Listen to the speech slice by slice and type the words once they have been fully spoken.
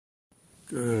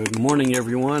Good morning,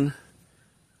 everyone.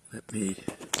 That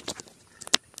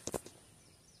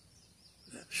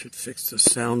should fix the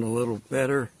sound a little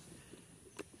better.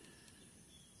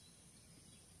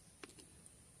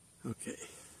 Okay.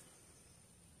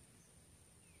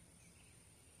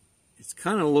 It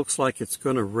kind of looks like it's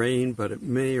going to rain, but it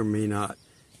may or may not.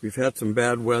 We've had some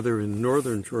bad weather in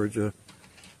northern Georgia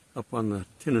up on the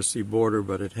Tennessee border,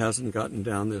 but it hasn't gotten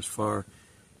down this far.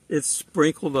 It's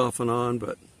sprinkled off and on,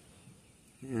 but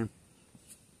yeah,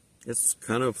 it's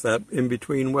kind of that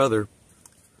in-between weather.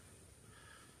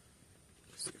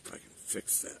 Let's see if I can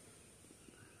fix that.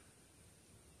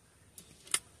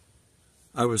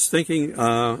 I was thinking,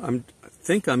 I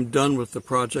think I'm done with the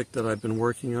project that I've been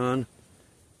working on.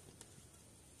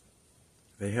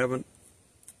 They haven't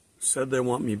said they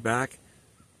want me back,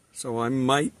 so I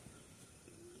might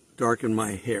darken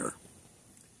my hair.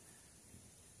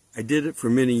 I did it for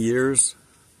many years.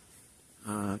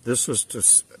 This was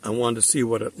just, I wanted to see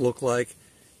what it looked like.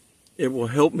 It will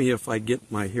help me if I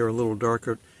get my hair a little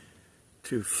darker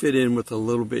to fit in with a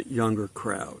little bit younger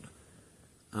crowd.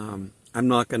 I'm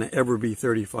not going to ever be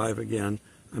 35 again.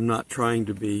 I'm not trying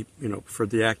to be, for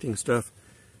the acting stuff.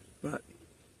 But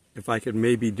if I could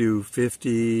maybe do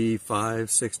 55,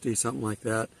 60, something like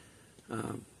that.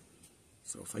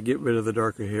 So if I get rid of the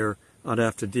darker hair, I'd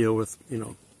have to deal with,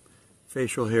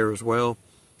 facial hair as well.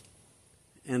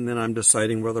 And then I'm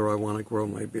deciding whether I want to grow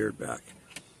my beard back.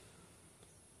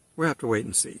 We'll have to wait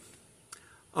and see.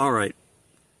 All right.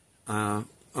 I'm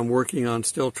working on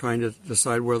still trying to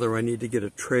decide whether I need to get a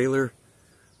trailer,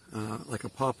 like a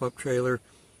pop-up trailer.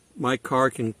 My car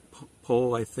can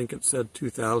pull, I think it said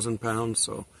 2,000 pounds,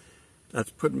 so that's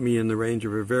putting me in the range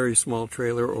of a very small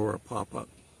trailer or a pop-up.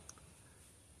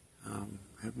 I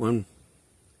had one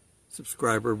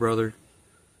subscriber brother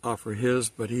offer his,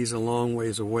 but he's a long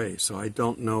ways away, so I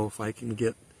don't know if I can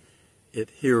get it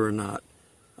here or not.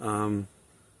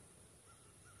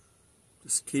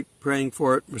 Just keep praying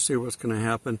for it. We'll see what's going to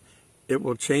happen. It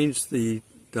will change the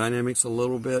dynamics a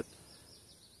little bit,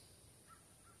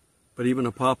 but even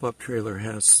a pop-up trailer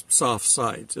has soft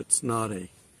sides. It's not a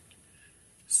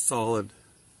solid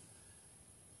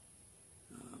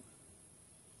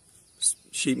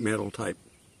sheet metal type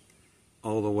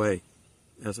all the way.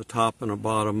 Has a top and a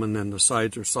bottom, and then the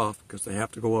sides are soft because they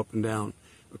have to go up and down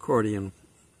accordion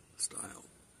style.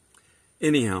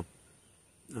 Anyhow,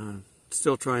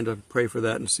 still trying to pray for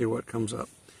that and see what comes up.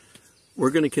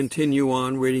 We're going to continue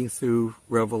on reading through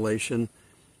Revelation.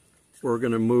 We're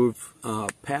going to move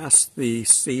past the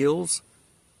seals,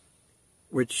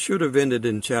 which should have ended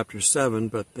in chapter 7,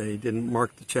 but they didn't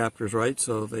mark the chapters right,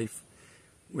 so they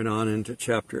went on into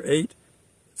chapter 8.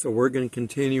 So we're going to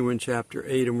continue in chapter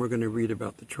 8, and we're going to read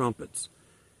about the trumpets.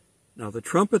 Now, the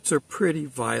trumpets are pretty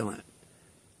violent.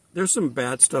 There's some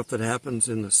bad stuff that happens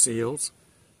in the seals.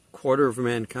 A quarter of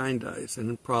mankind dies,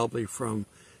 and probably from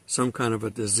some kind of a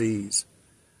disease.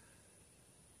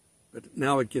 But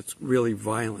now it gets really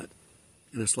violent.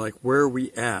 And it's like, where are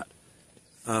we at?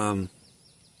 I'm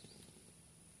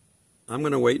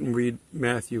going to wait and read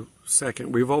Matthew 2nd.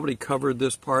 We've already covered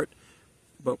this part,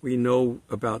 but we know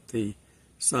about the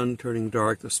sun turning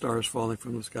dark, the stars falling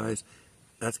from the skies.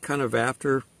 That's kind of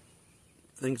after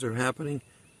things are happening.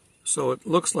 So it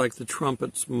looks like the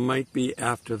trumpets might be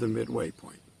after the midway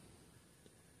point.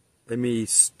 They may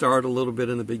start a little bit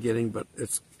in the beginning, but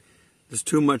there's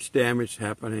too much damage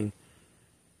happening.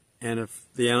 And if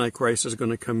the Antichrist is going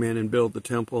to come in and build the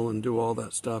temple and do all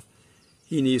that stuff,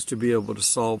 he needs to be able to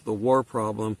solve the war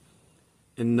problem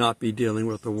and not be dealing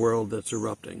with the world that's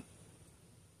erupting.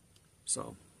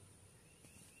 So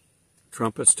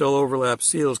trumpets still overlap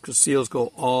seals because seals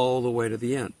go all the way to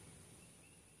the end.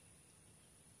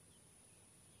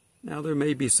 Now there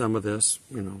may be some of this,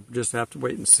 just have to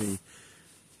wait and see.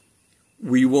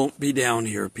 We won't be down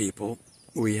here, people.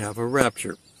 We have a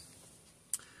rapture.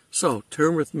 So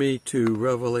turn with me to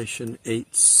Revelation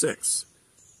 8:6.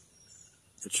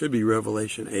 It should be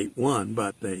Revelation 8:1,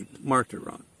 but they marked it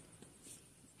wrong.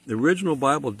 The original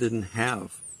Bible didn't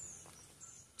have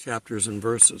chapters and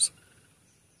verses.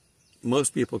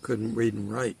 Most people couldn't read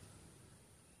and write.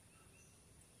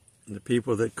 And the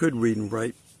people that could read and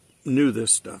write knew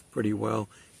this stuff pretty well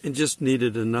and just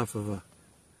needed enough of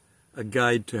a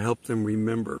guide to help them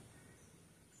remember.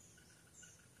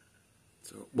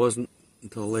 So it wasn't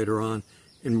until later on.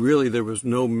 And really there was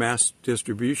no mass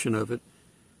distribution of it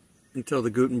until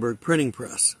the Gutenberg printing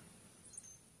press.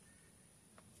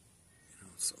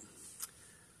 So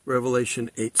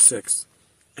Revelation 8:6.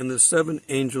 And the 7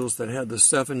 angels that had the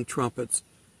 7 trumpets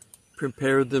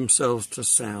prepared themselves to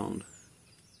sound.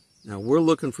 Now, we're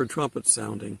looking for trumpets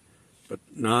sounding, but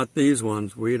not these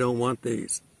ones. We don't want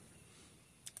these.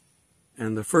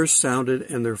 And the first sounded,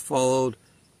 and there followed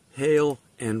hail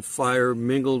and fire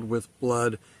mingled with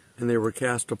blood, and they were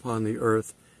cast upon the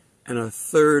earth, and a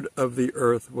third of the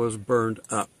earth was burned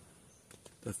up.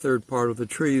 The third part of the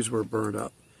trees were burned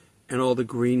up, and all the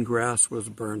green grass was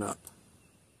burned up.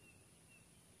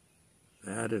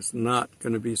 That is not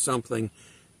going to be something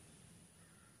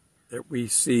that we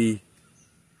see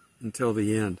until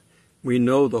the end. We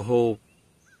know the whole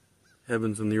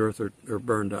heavens and the earth are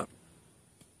burned up.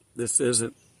 This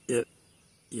isn't it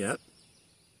yet.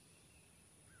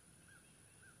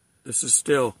 This is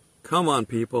still, come on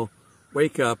people,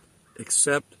 wake up,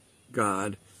 accept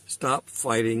God, stop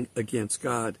fighting against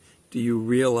God. Do you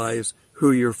realize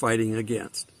who you're fighting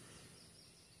against?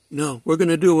 No, we're going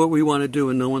to do what we want to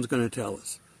do and no one's going to tell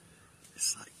us.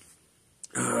 It's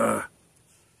like,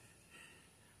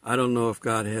 I don't know if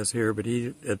God has hair, but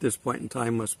he, at this point in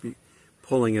time, must be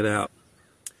pulling it out.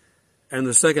 And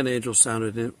the second angel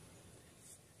sounded,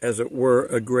 as it were,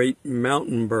 a great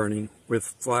mountain burning with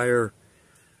fire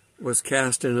was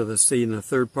cast into the sea, and the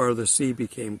third part of the sea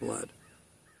became blood.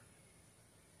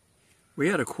 We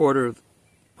had a quarter of the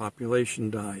population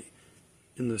die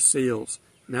in the seals.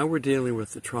 Now we're dealing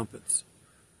with the trumpets.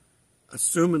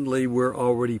 Assumedly, we're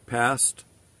already past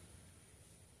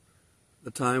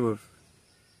the time of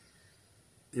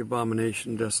the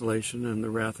abomination, desolation, and the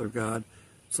wrath of God.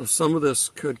 So some of this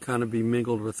could kind of be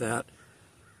mingled with that.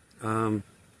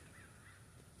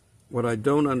 What I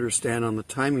don't understand on the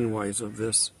timing-wise of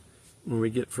this, when we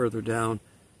get further down,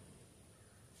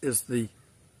 is the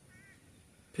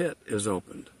pit is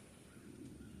opened.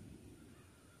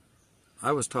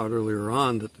 I was taught earlier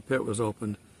on that the pit was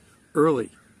opened early.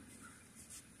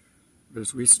 But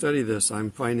as we study this, I'm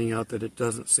finding out that it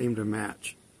doesn't seem to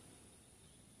match.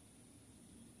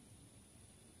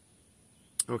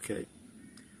 Okay,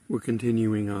 we're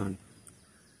continuing on.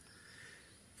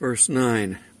 Verse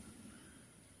 9.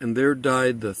 And there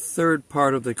died the third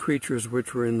part of the creatures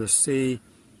which were in the sea,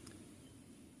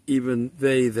 even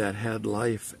they that had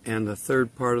life, and the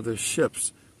third part of the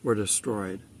ships were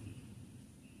destroyed.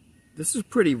 This is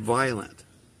pretty violent.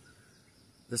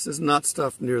 This is not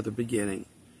stuff near the beginning.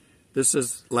 This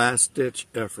is last-ditch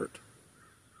effort.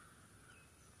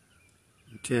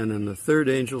 10. And the third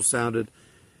angel sounded,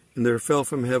 and there fell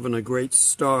from heaven a great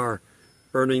star,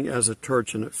 burning as a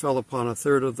torch, and it fell upon a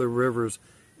third of the rivers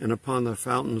and upon the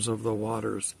fountains of the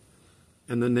waters.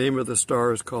 And the name of the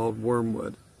star is called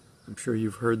Wormwood. I'm sure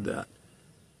you've heard that.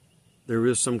 There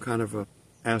is some kind of a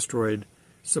asteroid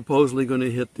supposedly going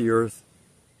to hit the earth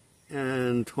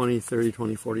in 2030,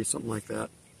 2040, something like that.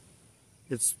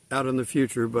 It's out in the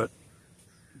future, but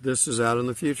this is out in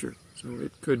the future, so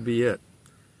it could be it.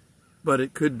 But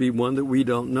it could be one that we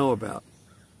don't know about.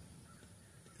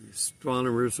 The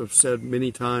astronomers have said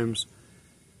many times,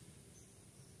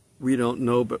 we don't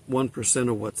know but 1%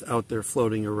 of what's out there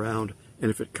floating around.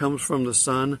 And if it comes from the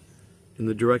sun, in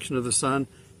the direction of the sun,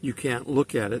 you can't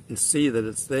look at it and see that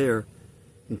it's there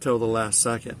until the last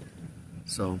second.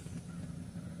 So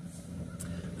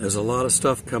there's a lot of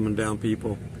stuff coming down,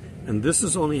 people. And this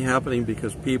is only happening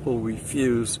because people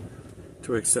refuse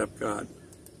to accept God.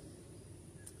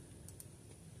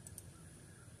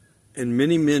 And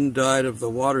many men died of the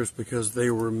waters because they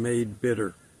were made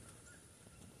bitter.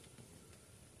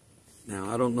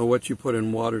 Now, I don't know what you put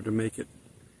in water to make it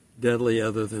deadly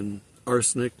other than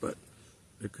arsenic, but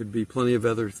there could be plenty of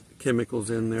other chemicals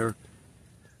in there.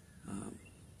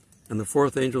 And the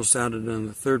fourth angel sounded, and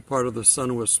the third part of the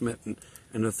sun was smitten,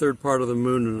 and the third part of the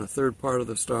moon, and the third part of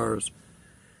the stars,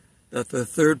 that the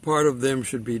third part of them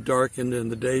should be darkened,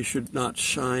 and the day should not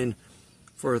shine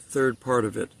for a third part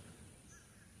of it,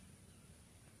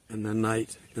 and the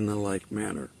night in the like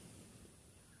manner.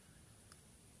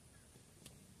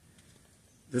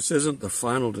 This isn't the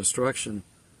final destruction,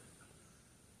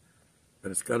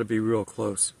 but it's got to be real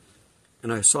close.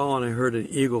 And I saw and I heard an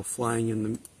eagle flying in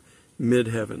the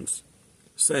mid-heavens,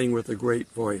 saying with a great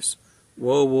voice,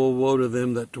 Woe, woe, woe to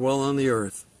them that dwell on the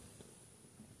earth,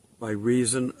 by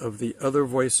reason of the other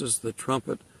voices, the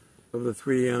trumpet of the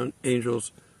three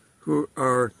angels who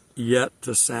are yet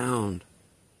to sound.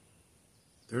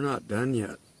 They're not done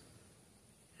yet.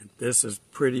 And this is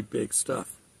pretty big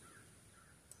stuff.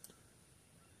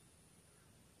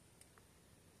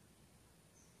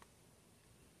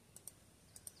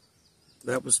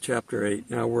 That was chapter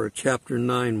 8. Now we're at chapter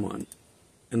 9:1.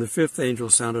 And the fifth angel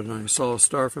sounded, and I saw a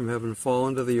star from heaven fall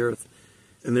into the earth,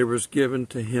 and there was given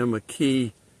to him a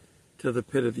key to the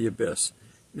pit of the abyss.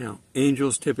 Now,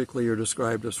 angels typically are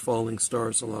described as falling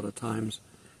stars a lot of times.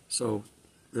 So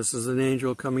this is an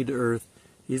angel coming to earth.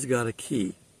 He's got a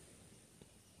key.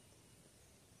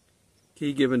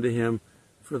 key given to him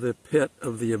for the pit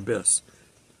of the abyss.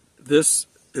 This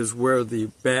is where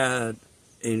the bad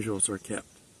angels are kept.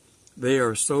 They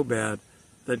are so bad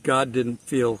that God didn't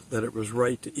feel that it was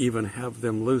right to even have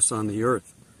them loose on the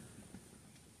earth.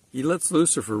 He lets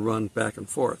Lucifer run back and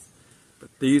forth, but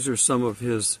these are some of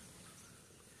his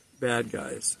bad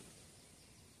guys.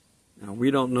 Now, we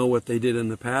don't know what they did in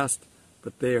the past,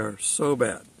 but they are so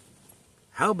bad.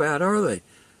 How bad are they?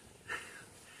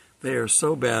 They are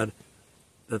so bad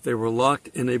that they were locked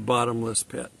in a bottomless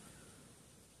pit.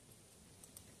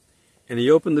 And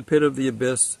he opened the pit of the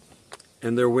abyss,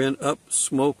 and there went up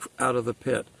smoke out of the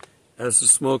pit, as the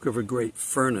smoke of a great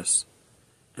furnace.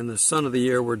 And the sun of the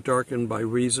air were darkened by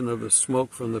reason of the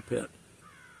smoke from the pit.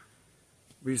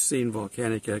 We've seen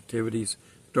volcanic activities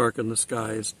darken the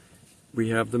skies. We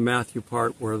have the Matthew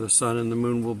part where the sun and the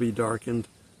moon will be darkened.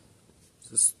 Is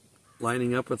this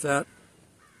lining up with that?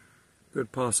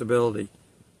 Good possibility.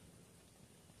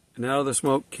 And out of the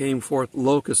smoke came forth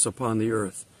locusts upon the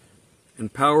earth,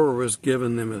 and power was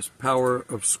given them as power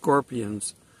of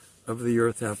scorpions of the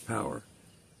earth have power.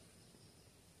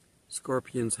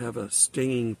 Scorpions have a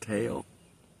stinging tail.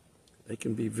 They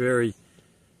can be very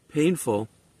painful,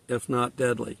 if not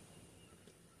deadly.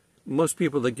 Most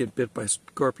people that get bit by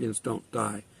scorpions don't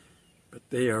die, but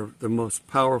they are the most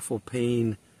powerful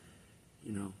pain.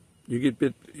 You know, you get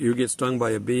bit, you get stung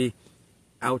by a bee,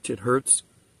 ouch, it hurts.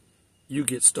 You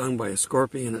get stung by a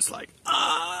scorpion, it's like,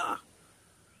 ah!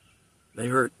 They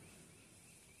hurt.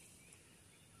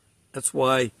 That's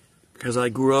why, because I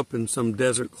grew up in some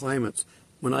desert climates,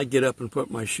 when I get up and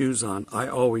put my shoes on, I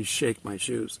always shake my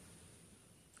shoes,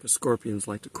 because scorpions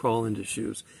like to crawl into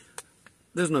shoes.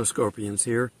 There's no scorpions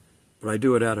here, but I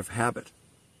do it out of habit,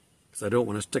 because I don't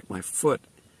want to stick my foot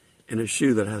in a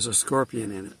shoe that has a scorpion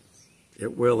in it.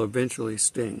 It will eventually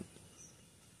sting.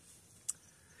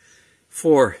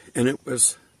 4, and it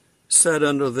was said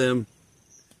unto them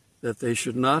that they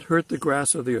should not hurt the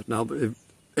grass of the earth. Now,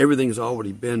 everything's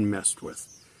already been messed with.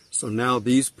 So now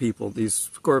these people, these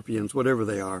scorpions, whatever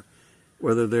they are,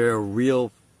 whether they're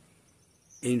real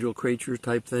angel creature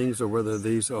type things or whether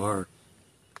these are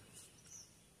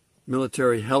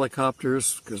military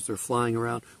helicopters because they're flying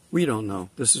around, we don't know.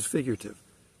 This is figurative.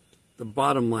 The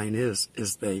bottom line is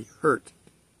they hurt.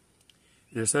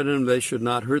 And it said to them, they should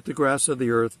not hurt the grass of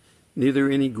the earth, neither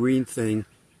any green thing,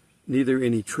 neither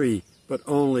any tree, but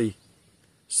only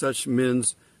such men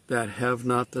that have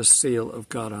not the seal of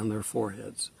God on their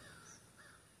foreheads.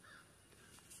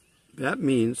 That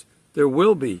means there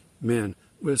will be men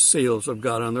with seals of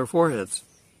God on their foreheads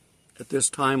at this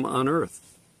time on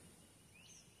earth.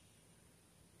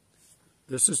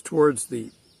 This is towards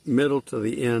the middle to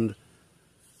the end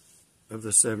of the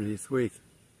 70th week.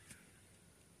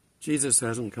 Jesus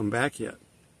hasn't come back yet.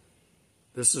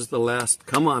 This is the last,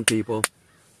 come on people.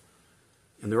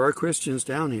 And there are Christians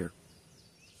down here,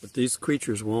 but these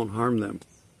creatures won't harm them.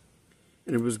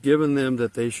 And it was given them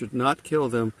that they should not kill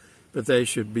them, but they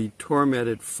should be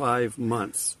tormented 5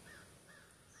 months.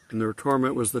 And their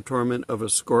torment was the torment of a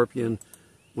scorpion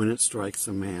when it strikes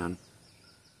a man.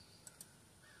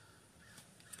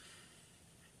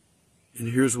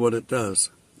 And here's what it does,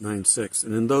 9:6.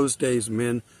 And in those days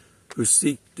men who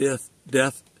seek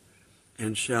death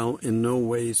and shall in no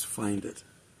ways find it.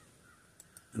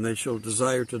 And they shall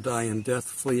desire to die, and death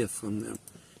fleeth from them.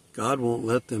 God won't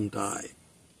let them die.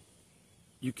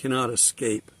 You cannot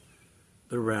escape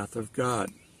the wrath of God.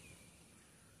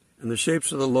 And the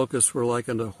shapes of the locusts were like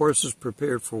unto horses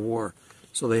prepared for war.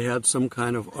 So they had some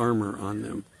kind of armor on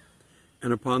them.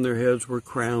 And upon their heads were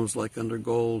crowns like unto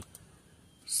gold.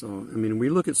 So, I mean, we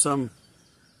look at some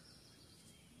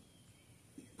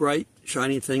bright,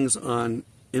 shiny things on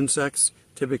insects,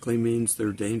 typically means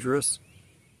they're dangerous.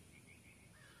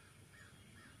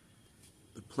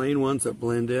 The plain ones that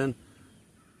blend in,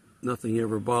 nothing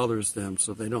ever bothers them,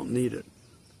 so they don't need it.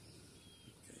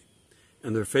 Okay.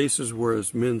 And their faces were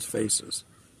as men's faces.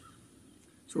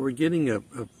 So we're getting a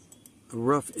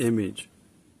rough image.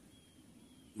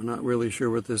 We're not really sure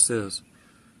what this is.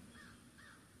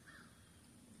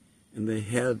 And they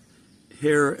had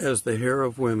hair as the hair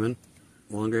of women,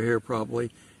 longer hair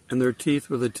probably, and their teeth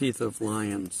were the teeth of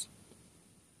lions.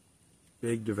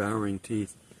 Big devouring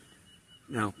teeth.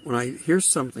 Now, when I hear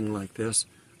something like this,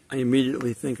 I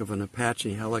immediately think of an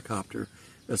Apache helicopter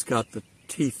that's got the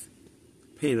teeth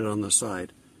painted on the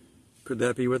side. Could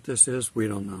that be what this is? We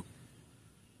don't know.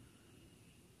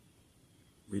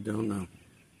 We don't know.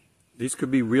 These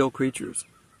could be real creatures,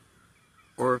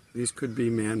 or these could be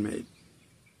man-made.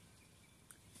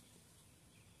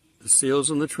 The seals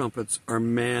and the trumpets are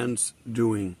man's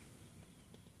doing.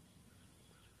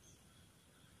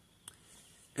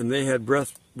 And they had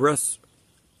breastplates,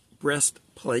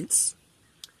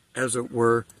 as it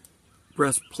were,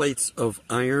 breastplates of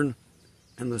iron,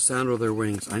 and the sound of their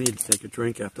wings. I need to take a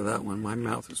drink after that one. My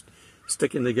mouth is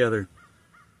sticking together.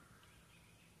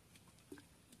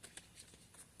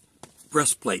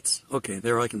 Breastplates. Okay,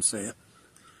 there I can say it.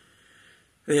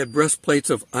 They had breastplates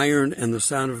of iron, and the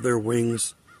sound of their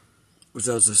wings was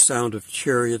as the sound of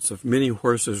chariots of many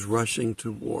horses rushing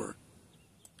to war.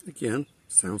 Again,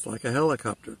 sounds like a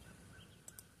helicopter.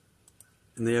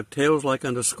 And they have tails like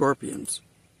unto scorpions.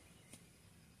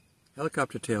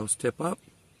 Helicopter tails tip up.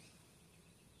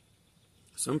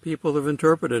 Some people have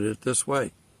interpreted it this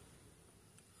way.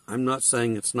 I'm not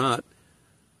saying it's not.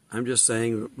 I'm just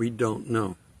saying that we don't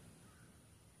know.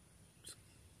 It's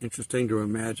interesting to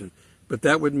imagine. But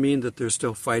that would mean that there's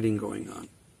still fighting going on.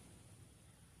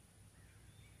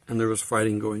 And there was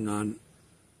fighting going on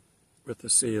with the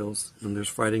seals, and there's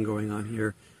fighting going on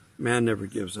here. Man never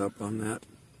gives up on that.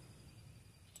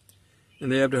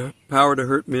 And they have the power to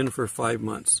hurt men for 5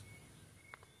 months.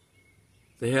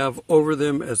 They have over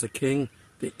them as a king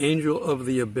the angel of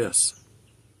the abyss.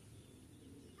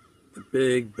 The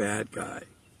big bad guy.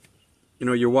 You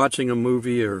know, you're watching a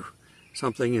movie or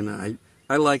something, and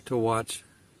I like to watch,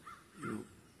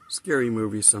 scary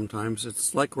movies sometimes.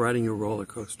 It's like riding a roller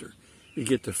coaster. You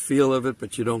get the feel of it,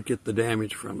 but you don't get the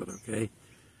damage from it, okay?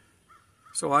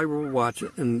 So I will watch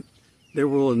it, and there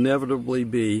will inevitably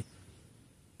be,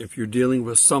 if you're dealing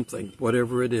with something,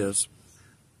 whatever it is,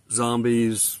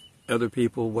 zombies, other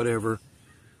people, whatever,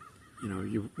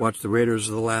 you watch the Raiders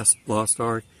of the Lost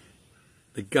Ark,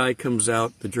 the guy comes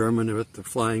out, the German with the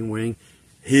flying wing,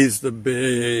 he's the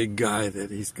big guy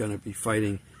that he's going to be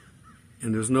fighting,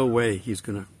 and there's no way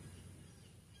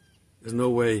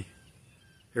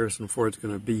Harrison Ford's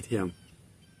going to beat him.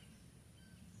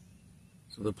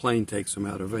 So the plane takes him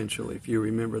out eventually, if you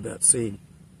remember that scene.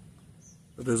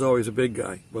 But there's always a big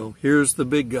guy. Well, here's the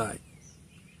big guy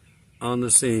on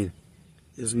the scene.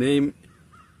 His name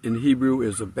in Hebrew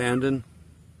is Abaddon,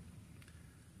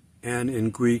 and in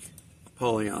Greek,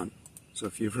 Apollyon. So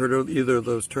if you've heard of either of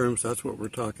those terms, that's what we're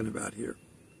talking about here.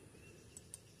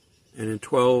 And in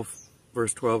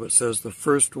verse 12, it says, "The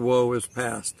first woe is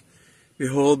past.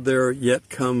 Behold, there yet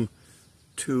come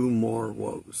 2 more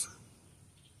woes."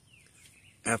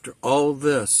 After all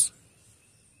this,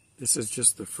 this is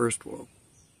just the first woe.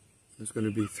 There's going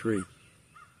to be 3.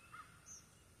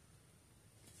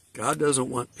 God doesn't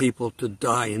want people to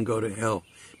die and go to hell.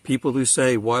 People who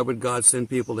say, why would God send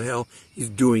people to hell? He's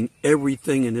doing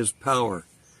everything in his power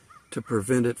to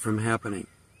prevent it from happening.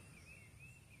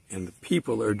 And the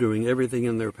people are doing everything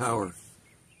in their power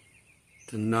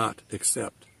to not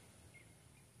accept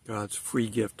God's free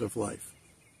gift of life.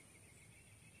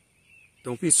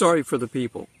 Don't be sorry for the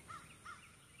people.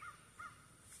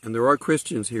 And there are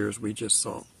Christians here, as we just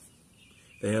saw.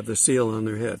 They have the seal on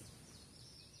their head.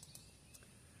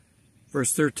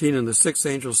 Verse 13, "And the 6th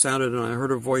angel sounded, and I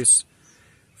heard a voice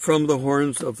from the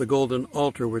horns of the golden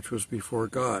altar which was before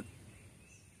God.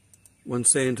 One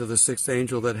saying to the 6th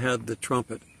angel that had the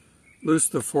trumpet, Loose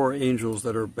the 4 angels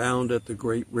that are bound at the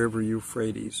great river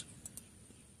Euphrates."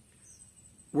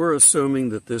 We're assuming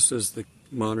that this is the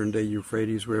modern-day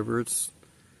Euphrates River.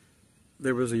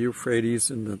 There was a Euphrates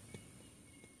in the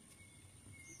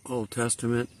Old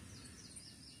Testament.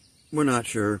 We're not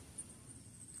sure.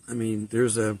 I mean,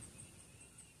 there's a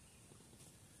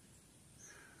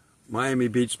Miami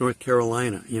Beach, North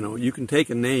Carolina. You can take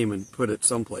a name and put it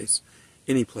someplace,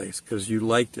 any place, because you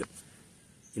liked it.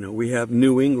 We have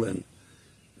New England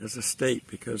as a state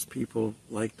because people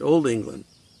liked Old England.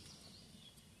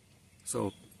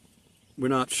 So we're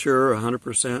not sure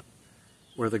 100%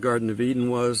 where the Garden of Eden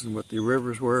was and what the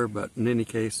rivers were, but in any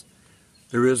case,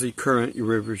 there is a current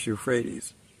river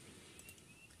Euphrates.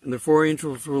 "And the 4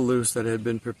 angels were loose that had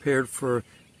been prepared for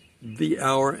the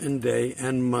hour and day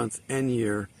and month and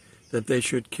year, that they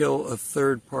should kill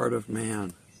 1/3 part of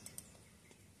man."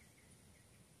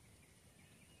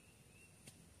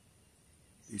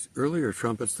 These earlier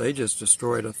trumpets, they just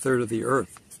destroyed 1/3 of the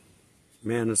earth.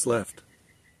 Man is left.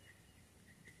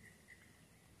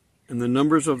 "And the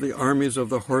numbers of the armies of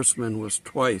the horsemen was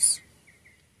twice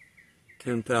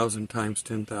 10,000 times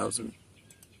 10,000.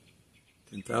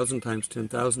 10,000 times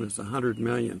 10,000 is 100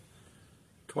 million.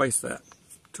 Twice that,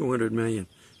 200 million.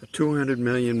 A 200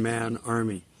 million man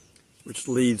army, which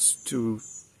leads to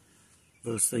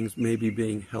those things maybe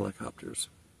being helicopters.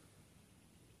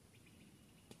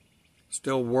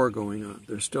 Still war going on.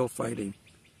 They're still fighting.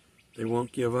 They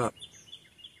won't give up.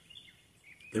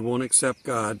 They won't accept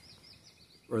God,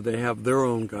 or they have their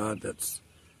own God that's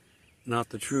not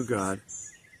the true God.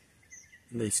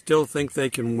 And they still think they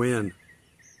can win.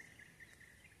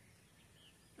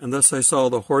 And thus I saw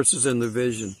the horses in the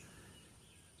vision,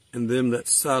 and them that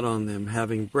sat on them,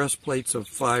 having breastplates of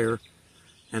fire,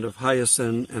 and of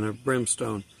hyacinth, and of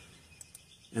brimstone.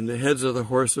 And the heads of the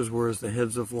horses were as the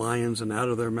heads of lions, and out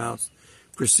of their mouths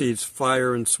proceeds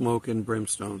fire and smoke and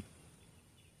brimstone.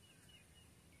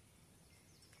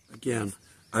 Again,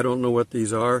 I don't know what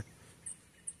these are,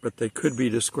 but they could be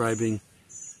describing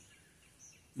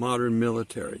modern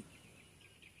military.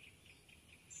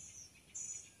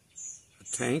 A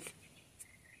tank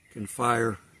can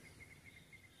fire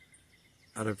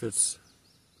out of its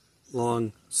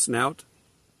long snout,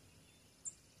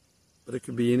 but it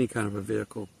could be any kind of a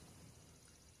vehicle.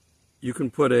 You can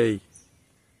put a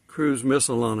cruise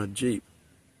missile on a Jeep.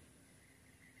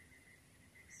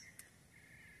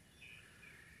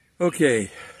 Okay,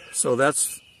 so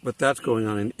that's going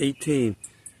on. In 18,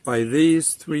 by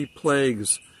these 3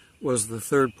 plagues was the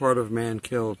third part of man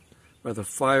killed, by the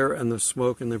fire and the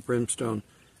smoke and the brimstone,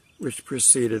 which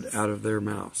proceeded out of their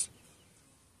mouths.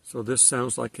 So this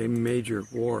sounds like a major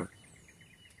war.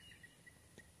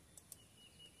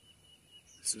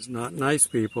 This is not nice,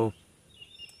 people.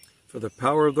 For the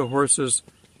power of the horses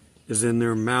is in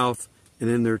their mouth and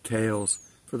in their tails.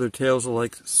 For their tails are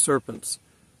like serpents,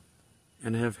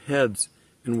 and have heads,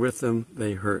 and with them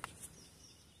they hurt.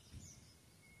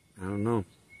 I don't know.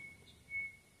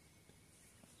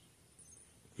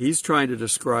 He's trying to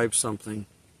describe something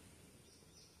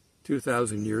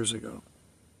 2,000 years ago.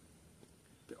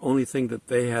 The only thing that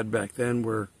they had back then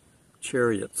were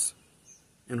chariots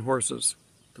and horses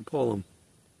to pull them.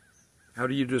 How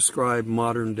do you describe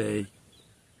modern day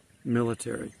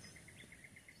military?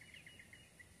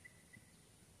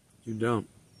 You don't.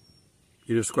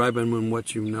 You describe them in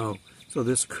what you know. So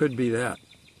this could be that.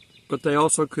 But they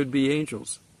also could be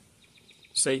angels.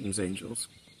 Satan's angels.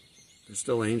 They're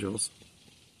still angels.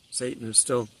 Satan is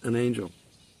still an angel.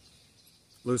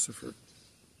 Lucifer.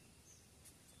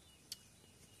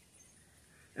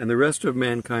 And the rest of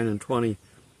mankind in 20,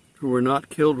 who were not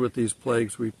killed with these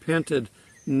plagues, repented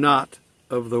not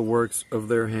of the works of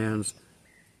their hands,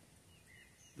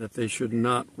 that they should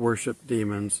not worship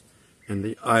demons and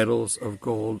the idols of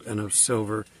gold and of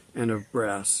silver and of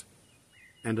brass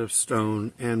and of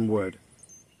stone and wood.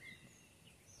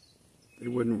 They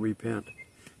wouldn't repent.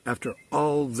 After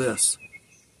all this,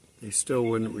 they still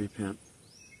wouldn't repent.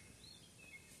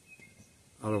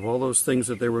 Out of all those things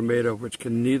that they were made of, which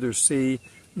can neither see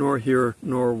nor hear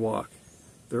nor walk,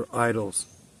 they're idols.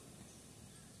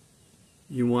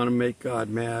 You want to make God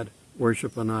mad,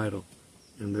 worship an idol.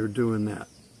 And they're doing that.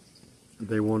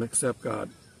 They won't accept God.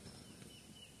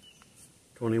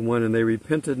 21, and they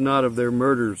repented not of their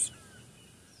murders,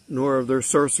 nor of their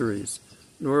sorceries,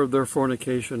 nor of their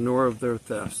fornication, nor of their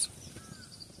thefts.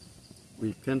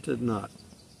 Repented not.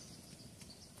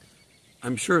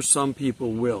 I'm sure some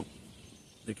people will,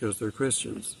 because they're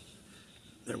Christians,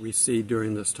 that we see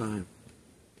during this time.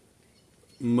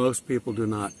 Most people do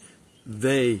not.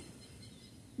 They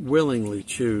willingly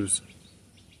choose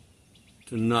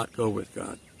to not go with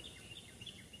God.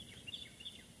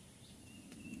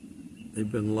 They've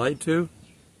been lied to,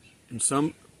 and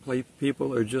some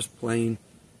people are just plain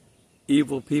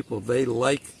evil people. They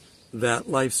like that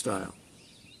lifestyle.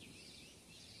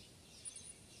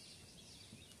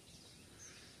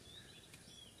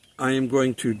 I am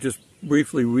going to just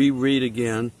briefly reread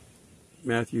again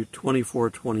Matthew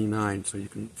 24:29, so you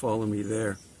can follow me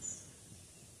there.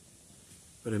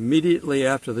 But immediately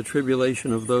after the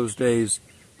tribulation of those days,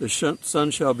 the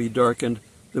sun shall be darkened,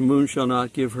 the moon shall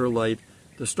not give her light,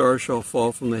 the stars shall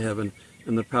fall from the heaven,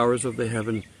 and the powers of the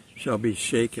heaven shall be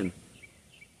shaken.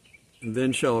 And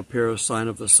then shall appear a sign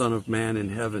of the Son of Man in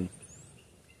heaven.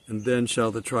 And then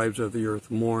shall the tribes of the earth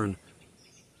mourn,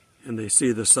 and they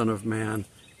see the Son of Man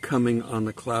coming on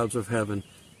the clouds of heaven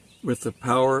with the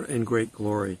power and great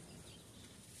glory.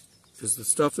 Is the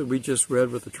stuff that we just read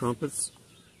with the trumpets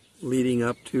leading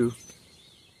up to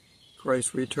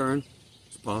Christ's return?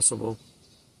 It's possible.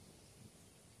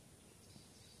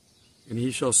 And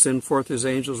he shall send forth his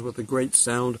angels with a great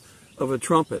sound of a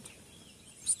trumpet.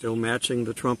 Still matching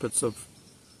the trumpets of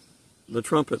the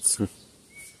trumpets. With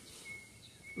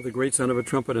a great sound of a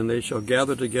trumpet, and they shall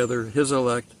gather together his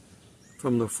elect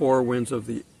from the four winds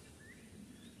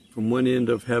from one end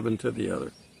of heaven to the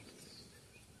other.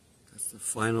 That's the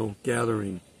final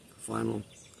gathering, the final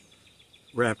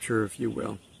rapture, if you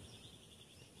will.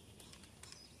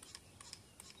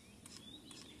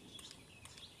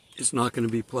 It's not going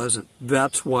to be pleasant.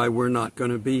 That's why we're not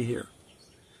going to be here.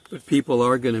 But people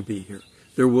are going to be here.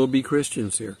 There will be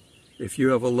Christians here. If you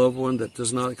have a loved one that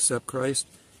does not accept Christ,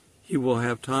 he will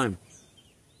have time.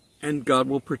 And God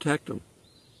will protect them.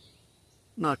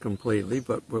 Not completely,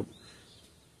 but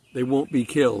they won't be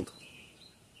killed.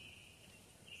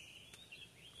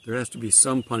 There has to be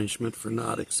some punishment for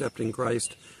not accepting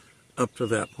Christ up to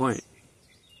that point.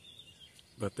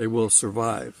 But they will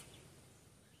survive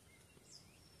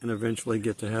and eventually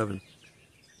get to heaven.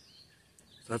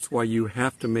 That's why you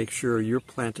have to make sure you're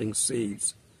planting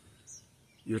seeds.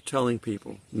 You're telling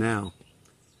people now,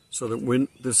 so that when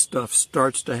this stuff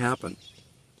starts to happen,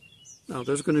 now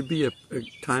there's going to be a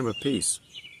time of peace.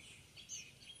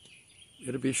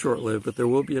 It'll be short-lived, but there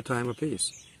will be a time of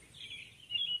peace.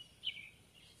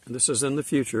 And this is in the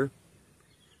future,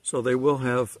 so they will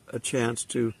have a chance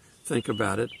to think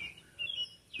about it.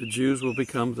 The Jews will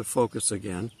become the focus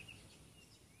again.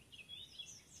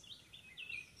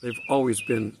 They've always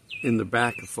been in the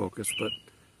back of focus, but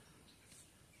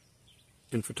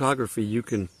in photography you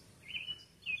can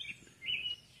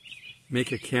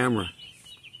make a camera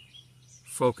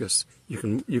focus. You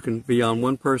can be on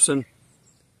one person.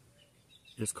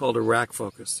 It's called a rack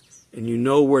focus, and you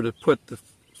know where to put the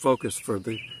focus for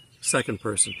the second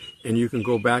person, and you can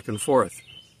go back and forth.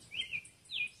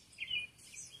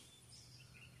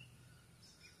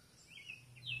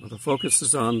 Well, the focus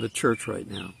is on the church right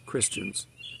now, Christians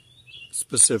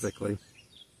specifically,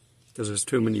 because there's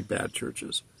too many bad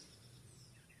churches.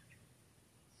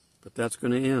 But that's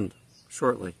going to end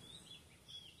shortly.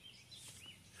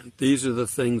 And these are the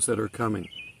things that are coming.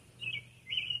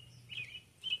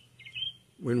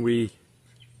 When we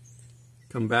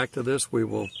come back to this, we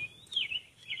will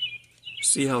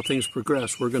see how things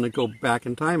progress. We're going to go back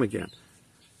in time again.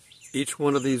 Each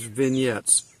one of these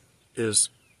vignettes is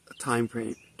a time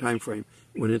frame.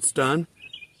 When it's done,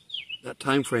 that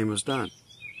time frame is done.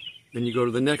 Then you go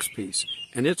to the next piece,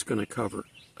 and it's going to cover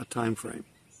a time frame.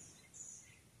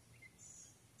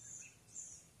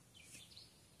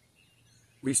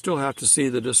 We still have to see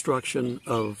the destruction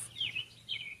of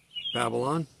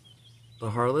Babylon, the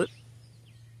harlot,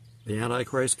 the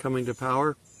Antichrist coming to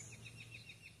power.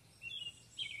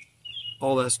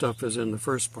 All that stuff is in the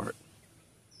first part.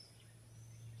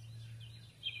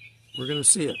 We're going to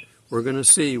see it. We're going to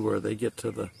see where they get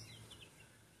to the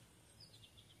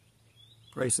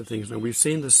price of things. Now, we've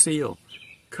seen the seal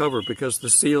cover, because the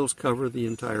seals cover the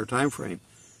entire time frame,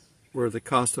 where the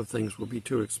cost of things will be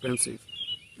too expensive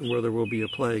and where there will be a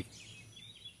plague.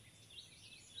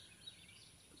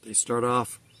 They start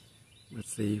off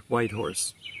with the white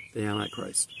horse, the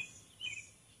Antichrist.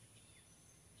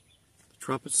 The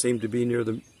trumpets seem to be near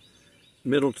the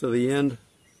middle to the end,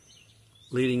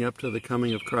 leading up to the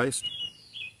coming of Christ.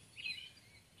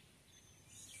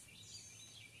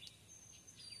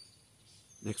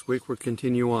 Next week we'll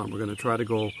continue on. We're going to try to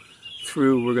go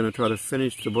through, we're going to try to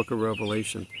finish the book of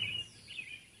Revelation.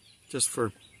 Just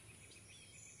for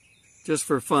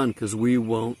fun, because we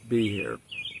won't be here.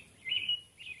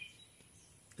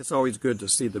 It's always good to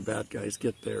see the bad guys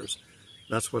get theirs.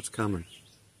 That's what's coming.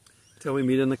 Till we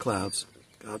meet in the clouds,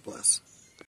 God bless.